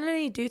I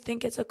genuinely do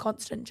think it's a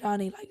constant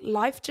journey. Like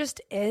life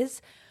just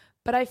is.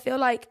 But I feel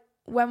like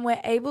when we're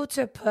able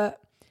to put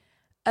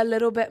a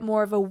little bit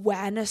more of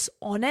awareness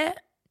on it,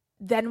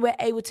 then we're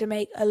able to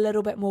make a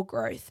little bit more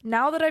growth.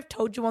 Now that I've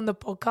told you on the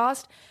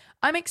podcast,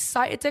 I'm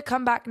excited to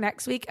come back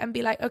next week and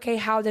be like, okay,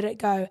 how did it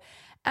go?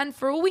 And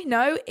for all we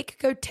know, it could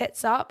go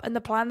tits up and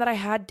the plan that I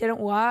had didn't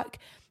work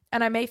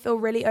and I may feel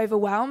really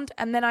overwhelmed.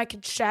 And then I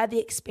could share the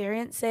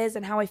experiences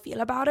and how I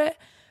feel about it.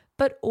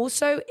 But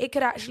also it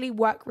could actually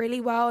work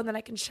really well and then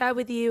I can share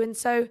with you. And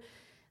so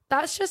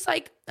that's just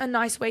like a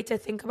nice way to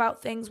think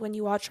about things when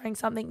you are trying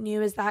something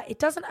new, is that it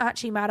doesn't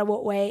actually matter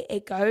what way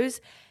it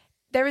goes.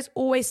 There is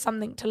always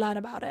something to learn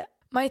about it.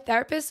 My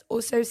therapist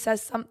also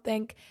says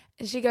something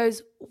and she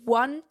goes,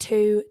 1,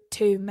 2,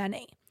 too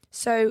many.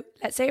 So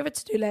let's say you have a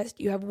to-do list,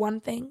 you have one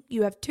thing,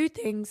 you have two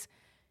things,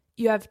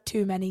 you have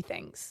too many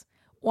things.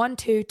 1,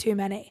 2, too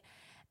many.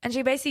 And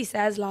she basically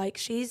says like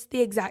she's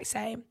the exact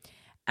same.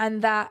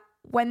 And that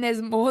when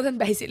there's more than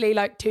basically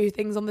like 2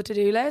 things on the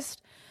to-do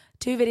list,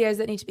 2 videos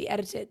that need to be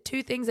edited,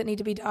 2 things that need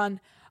to be done,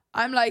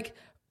 I'm like,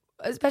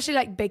 especially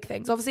like big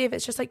things. Obviously if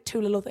it's just like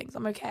 2 little things,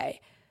 I'm okay.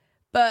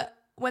 But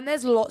when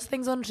there's lots of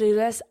things on to-do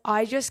list,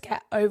 I just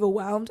get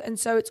overwhelmed. And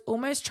so it's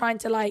almost trying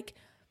to like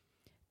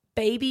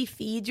baby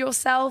feed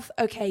yourself.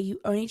 Okay, you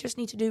only just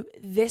need to do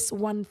this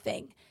one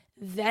thing.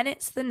 Then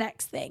it's the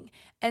next thing.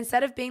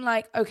 Instead of being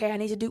like, okay, I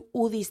need to do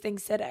all these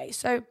things today.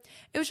 So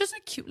it was just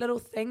a cute little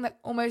thing that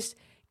almost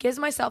gives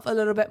myself a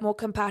little bit more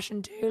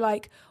compassion too.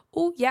 Like,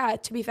 oh yeah,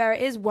 to be fair,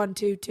 it is 1,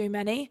 2, too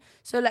many.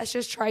 So let's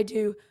just try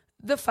do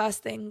the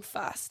first thing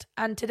first.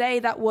 And today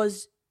that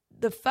was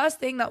the first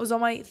thing that was on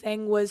my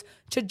thing was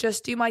to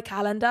just do my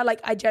calendar.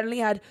 Like I generally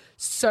had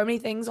so many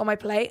things on my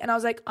plate and I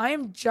was like, I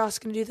am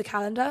just going to do the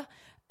calendar.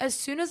 As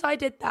soon as I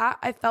did that,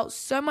 I felt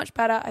so much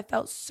better. I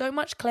felt so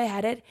much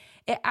clear-headed.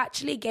 It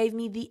actually gave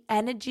me the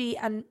energy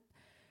and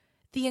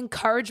the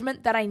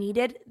encouragement that I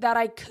needed that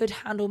I could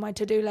handle my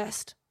to-do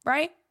list,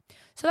 right?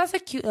 So that's a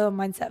cute little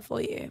mindset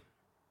for you.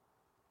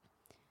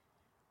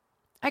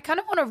 I kind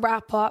of want to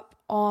wrap up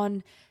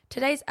on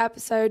today's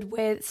episode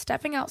with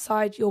stepping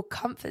outside your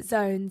comfort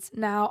zones.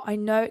 Now, I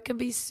know it can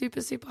be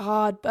super, super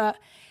hard, but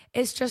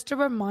it's just a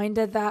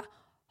reminder that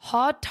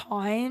hard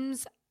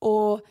times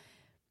or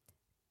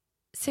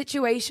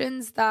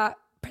situations that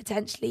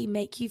potentially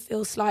make you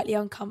feel slightly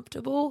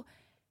uncomfortable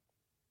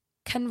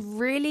can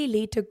really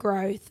lead to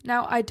growth.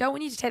 Now, I don't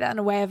want you to take that in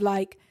a way of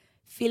like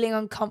feeling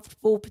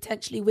uncomfortable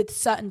potentially with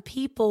certain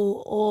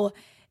people or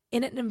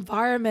in an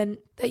environment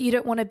that you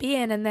don't want to be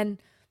in and then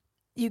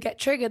you get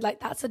triggered.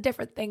 Like, that's a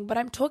different thing. But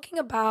I'm talking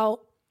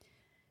about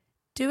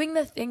doing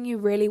the thing you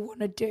really want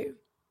to do.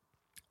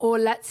 Or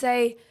let's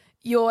say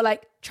you're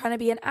like trying to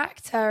be an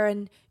actor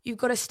and you've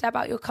got to step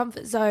out your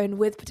comfort zone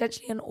with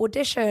potentially an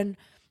audition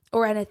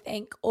or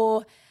anything.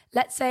 Or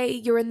let's say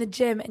you're in the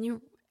gym and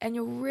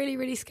you're really,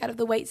 really scared of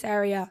the weights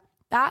area.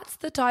 That's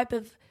the type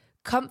of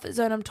comfort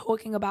zone I'm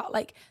talking about.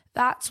 Like,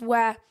 that's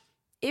where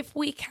if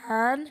we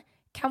can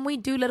we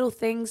do little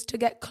things to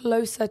get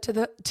closer to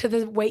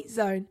the weight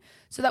zone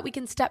so that we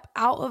can step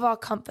out of our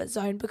comfort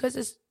zone?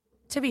 Because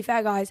to be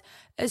fair, guys,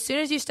 as soon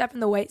as you step in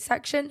the weight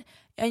section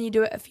and you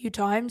do it a few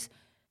times,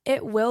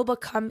 it will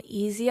become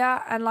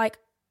easier. And like,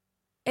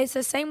 it's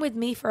the same with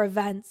me for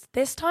events.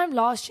 This time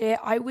last year,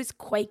 I was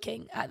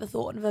quaking at the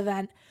thought of an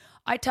event.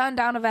 I turned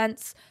down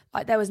events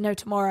like there was no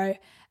tomorrow.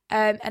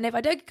 And if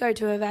I did go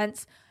to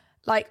events,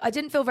 like, I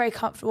didn't feel very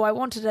comfortable. I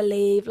wanted to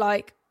leave.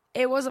 Like,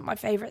 it wasn't my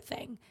favorite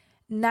thing.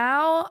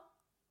 Now,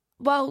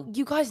 well,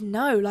 you guys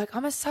know, like,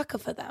 I'm a sucker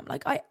for them.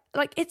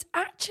 It's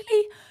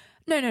actually,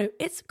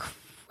 it's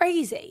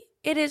crazy.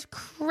 It is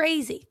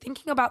crazy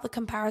thinking about the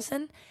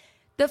comparison.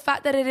 The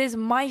fact that it is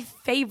my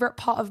favorite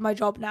part of my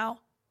job now.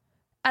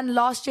 And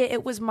last year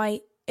it was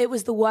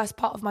the worst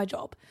part of my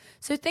job.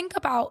 So think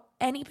about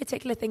any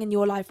particular thing in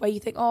your life where you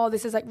think, oh,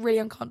 this is like really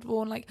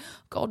uncomfortable and like,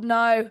 God,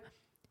 no.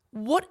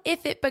 What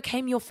if it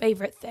became your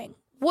favorite thing?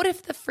 What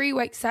if the free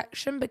weight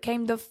section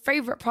became the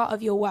favorite part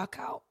of your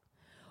workout?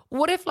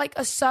 What if like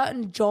a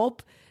certain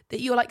job that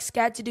you're like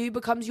scared to do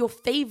becomes your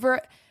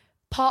favorite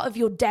part of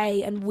your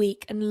day and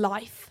week and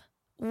life?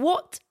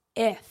 What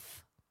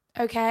if?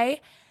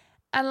 Okay?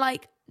 And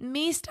like,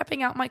 me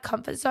stepping out my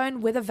comfort zone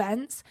with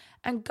events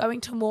and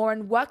going to more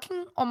and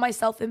working on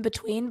myself in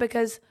between,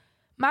 because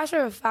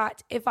matter of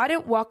fact, if I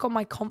don't work on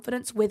my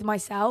confidence with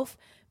myself,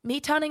 me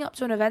turning up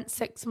to an event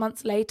 6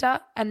 months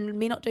later and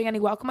me not doing any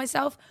work on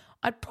myself,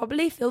 I'd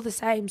probably feel the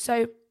same.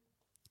 So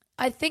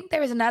I think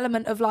there is an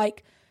element of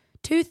like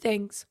two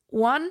things.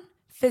 One,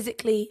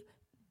 physically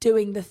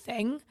doing the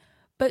thing,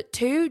 but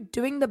two,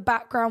 doing the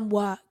background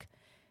work.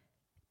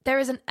 There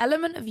is an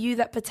element of you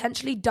that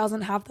potentially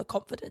doesn't have the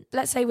confidence.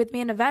 Let's say with me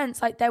in events,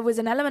 like there was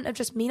an element of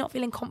just me not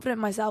feeling confident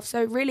in myself.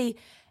 So really,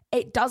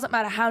 it doesn't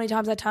matter how many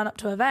times I turn up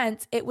to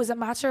events. It was a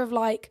matter of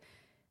like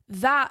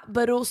that,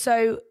 but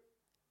also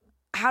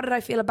how did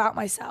I feel about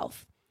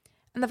myself?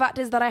 And the fact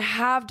is that I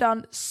have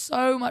done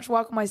so much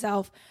work on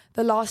myself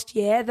the last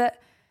year that,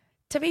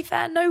 to be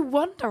fair, no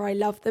wonder I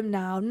love them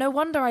now. No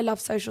wonder I love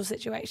social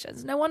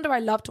situations. No wonder I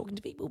love talking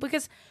to people,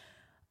 because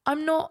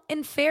I'm not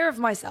in fear of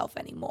myself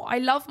anymore. I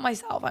love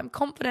myself. I'm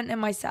confident in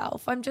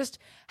myself. I'm just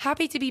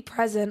happy to be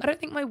present. I don't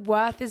think my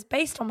worth is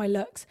based on my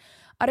looks.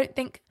 I don't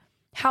think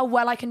how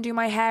well I can do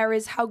my hair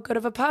is how good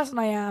of a person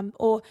I am,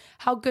 or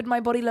how good my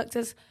body looks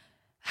is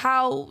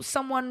how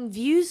someone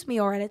views me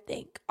or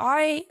anything.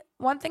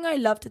 One thing I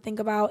love to think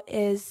about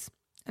is,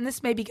 and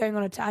this may be going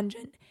on a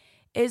tangent,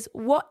 is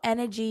what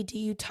energy do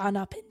you turn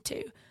up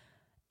into?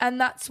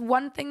 And that's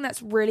one thing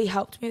that's really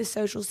helped me with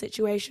social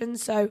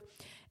situations. So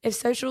if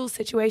social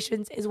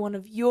situations is one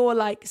of your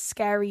like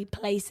scary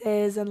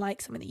places and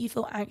like something that you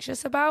feel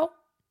anxious about,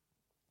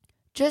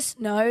 just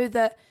know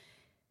that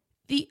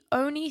the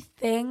only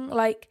thing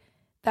like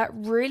that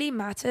really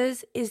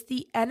matters is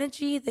the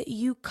energy that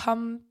you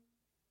come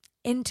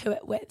into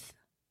it with.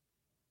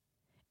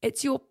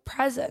 It's your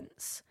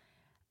presence.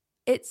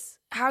 It's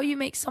how you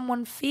make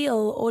someone feel,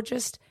 or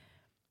just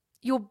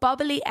your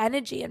bubbly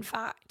energy, in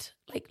fact.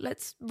 Like,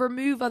 let's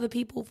remove other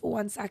people for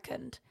 1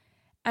 second.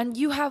 And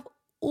you have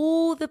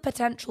all the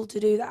potential to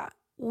do that.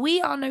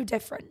 We are no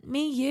different.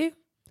 Me, you,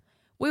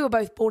 we were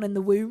both born in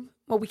the womb.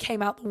 Well, we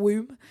came out the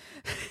womb.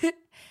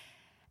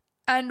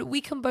 And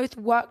we can both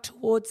work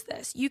towards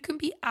this. You can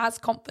be as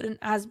confident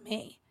as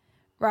me,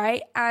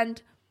 right?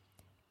 And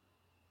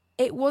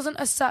it wasn't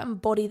a certain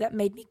body that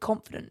made me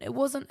confident. It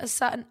wasn't a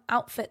certain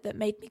outfit that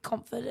made me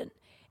confident.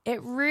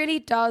 It really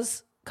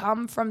does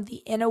come from the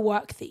inner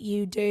work that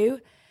you do.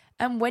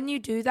 And when you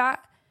do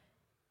that,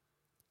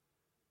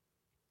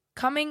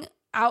 coming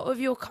out of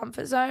your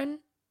comfort zone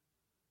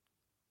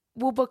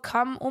will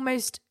become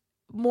almost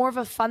more of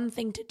a fun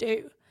thing to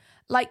do.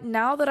 Like,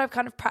 now that I've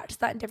kind of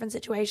practiced that in different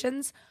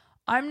situations,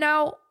 I'm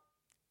now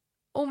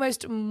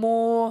almost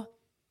more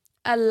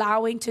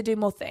allowing to do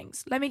more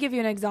things. Let me give you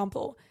an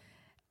example.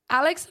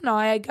 Alex and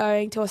I are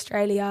going to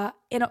Australia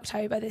in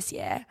October this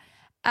year,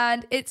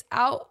 and it's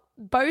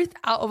both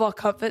out of our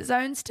comfort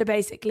zones to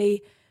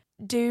basically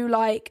do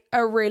like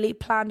a really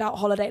planned out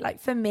holiday. Like,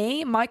 for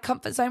me, my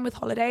comfort zone with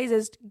holidays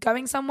is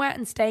going somewhere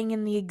and staying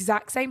in the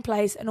exact same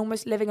place and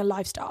almost living a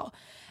lifestyle.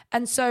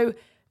 And so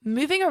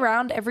moving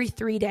around every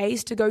 3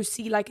 days to go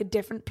see like a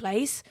different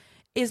place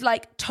is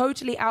like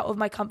totally out of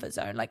my comfort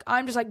zone. Like,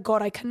 I'm just like,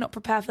 God, I cannot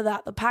prepare for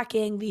that. The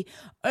packing, the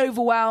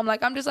overwhelm.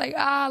 Like, I'm just like,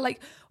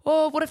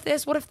 oh, what if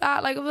this, what if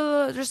that? Like,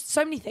 just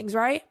so many things,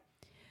 right?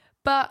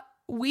 But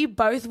we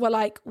both were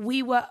like,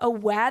 we were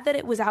aware that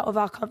it was out of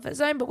our comfort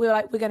zone, but we were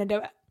like, we're going to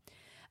do it.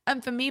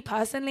 And for me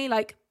personally,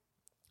 like,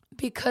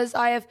 because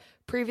I have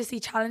previously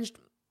challenged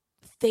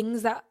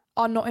things that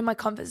are not in my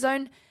comfort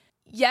zone,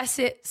 yes,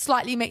 it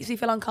slightly makes me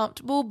feel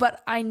uncomfortable,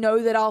 but I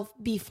know that I'll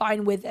be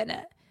fine within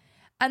it.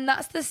 And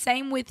that's the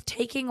same with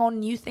taking on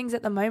new things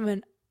at the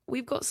moment.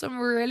 We've got some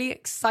really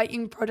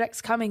exciting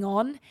projects coming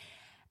on,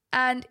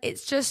 and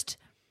it's just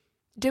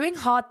doing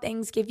hard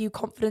things give you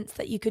confidence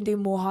that you can do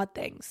more hard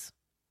things,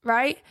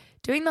 right?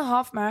 Doing the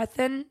half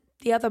marathon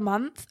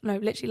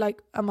literally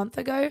like a month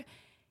ago,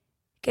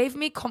 gave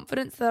me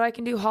confidence that I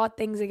can do hard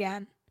things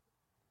again.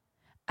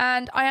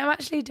 And I am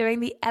actually doing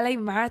the LA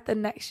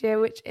Marathon next year,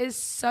 which is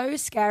so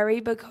scary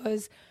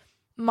because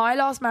my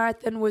last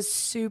marathon was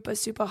super,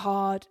 super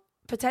hard,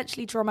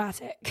 potentially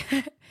traumatic.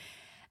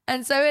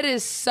 And so it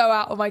is so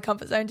out of my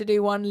comfort zone to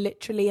do one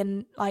literally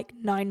in like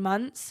 9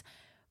 months.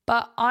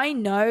 But I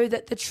know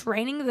that the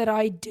training that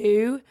I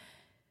do,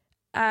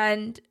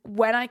 and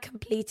when I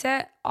complete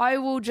it, I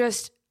will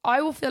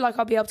feel like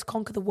I'll be able to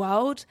conquer the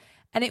world,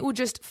 and it will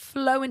just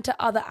flow into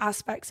other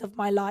aspects of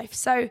my life.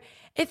 So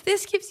if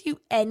this gives you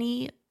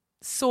any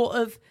sort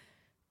of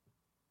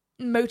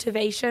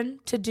motivation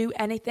to do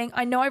anything,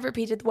 I know I've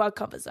repeated the word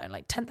comfort zone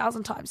like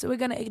 10,000 times, so we're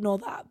going to ignore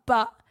that.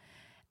 But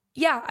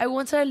yeah, I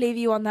want to leave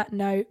you on that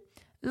note,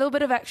 a little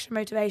bit of extra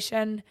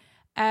motivation.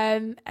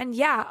 And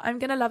yeah, I'm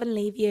going to love and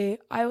leave you.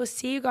 I will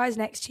see you guys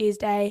next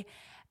Tuesday.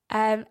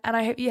 And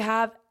I hope you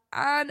have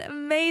an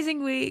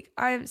amazing week.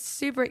 I am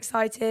super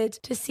excited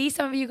to see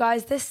some of you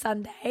guys this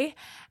Sunday.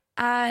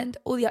 And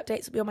all the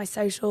updates will be on my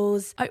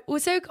socials. I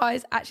also,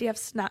 guys, actually have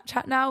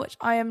Snapchat now, which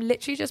I am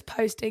literally just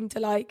posting to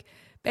like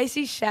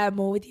basically share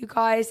more with you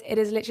guys. It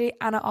is literally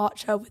Anna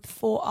Archer with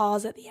 4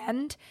 R's at the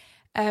end.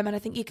 And I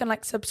think you can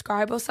like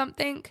subscribe or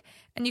something.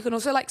 And you can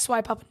also like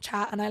swipe up and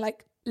chat. And I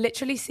like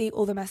literally see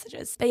all the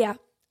messages. But yeah,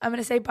 I'm going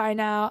to say bye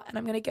now. And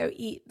I'm going to go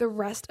eat the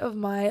rest of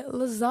my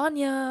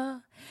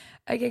lasagna.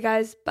 Okay,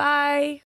 guys, bye.